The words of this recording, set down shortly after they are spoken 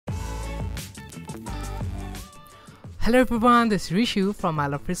Hello everyone, this is Rishu from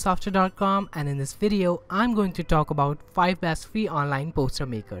ilovefreesoftware.com, and in this video I'm going to talk about 5 best free online poster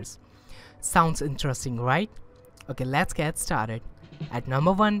makers. Sounds interesting, right? Okay, let's get started. At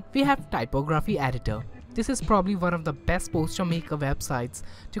number 1 we have Typography Editor. This is probably one of the best poster maker websites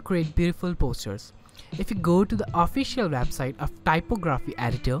to create beautiful posters. If you go to the official website of Typography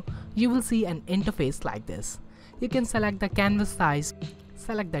Editor, you will see an interface like this. You can select the canvas size,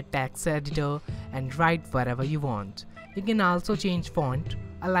 select the text editor and write whatever you want. You can also change font,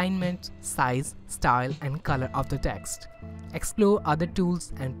 alignment, size, style and color of the text. Explore other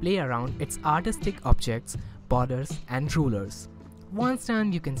tools and play around its artistic objects, borders and rulers. Once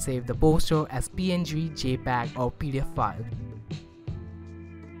done, you can save the poster as PNG, JPEG or PDF file.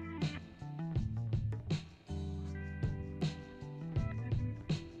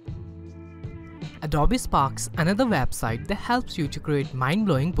 Adobe Spark's another website that helps you to create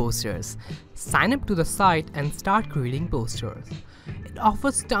mind-blowing posters. Sign up to the site and start creating posters. It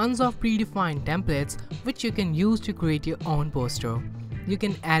offers tons of predefined templates which you can use to create your own poster. You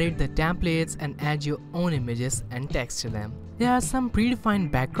can edit the templates and add your own images and text to them. There are some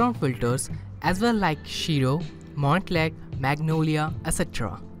predefined background filters as well, like Shiro, Montclair, Magnolia,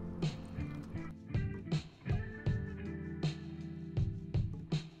 etc.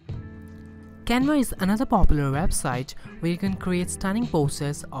 Canva is another popular website where you can create stunning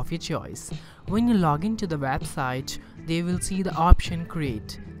posters of your choice. When you log into the website, they will see the option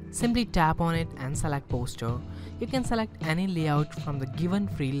Create. Simply tap on it and select Poster. You can select any layout from the given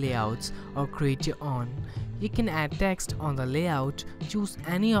free layouts or create your own. You can add text on the layout, choose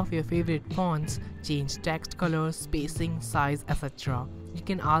any of your favorite fonts, change text color, spacing, size, etc. You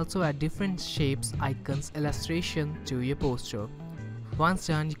can also add different shapes, icons, illustration to your poster. Once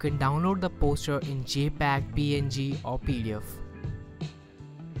done, you can download the poster in JPEG, PNG or PDF.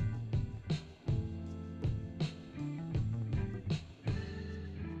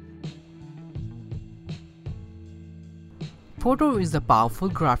 Photo is a powerful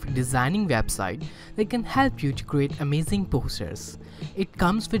graphic designing website that can help you to create amazing posters. It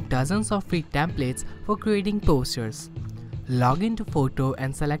comes with dozens of free templates for creating posters. Log into Photo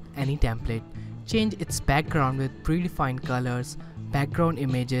and select any template. Change its background with predefined colors, background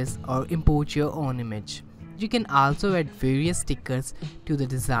images or import your own image. You can also add various stickers to the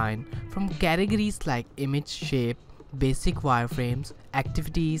design from categories like image shape, basic wireframes,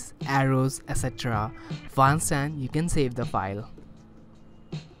 activities, arrows, etc. Once done, you can save the file.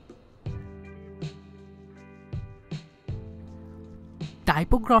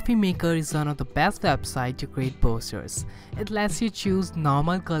 Typography Maker is one of the best websites to create posters. It lets you choose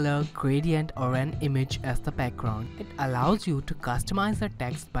normal color, gradient or an image as the background. It allows you to customize the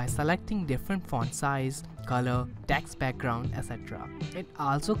text by selecting different font size, color, text background, etc. It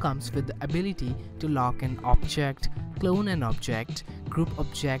also comes with the ability to lock an object, clone an object, group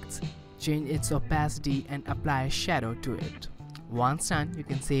objects, change its opacity and apply a shadow to it. Once done, you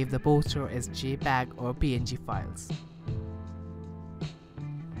can save the poster as JPEG or PNG files.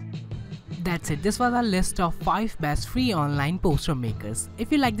 That's it. This was our list of 5 best free online poster makers.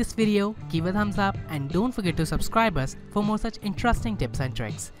 If you like this video, give a thumbs up and don't forget to subscribe us for more such interesting tips and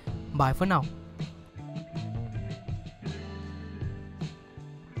tricks. Bye for now.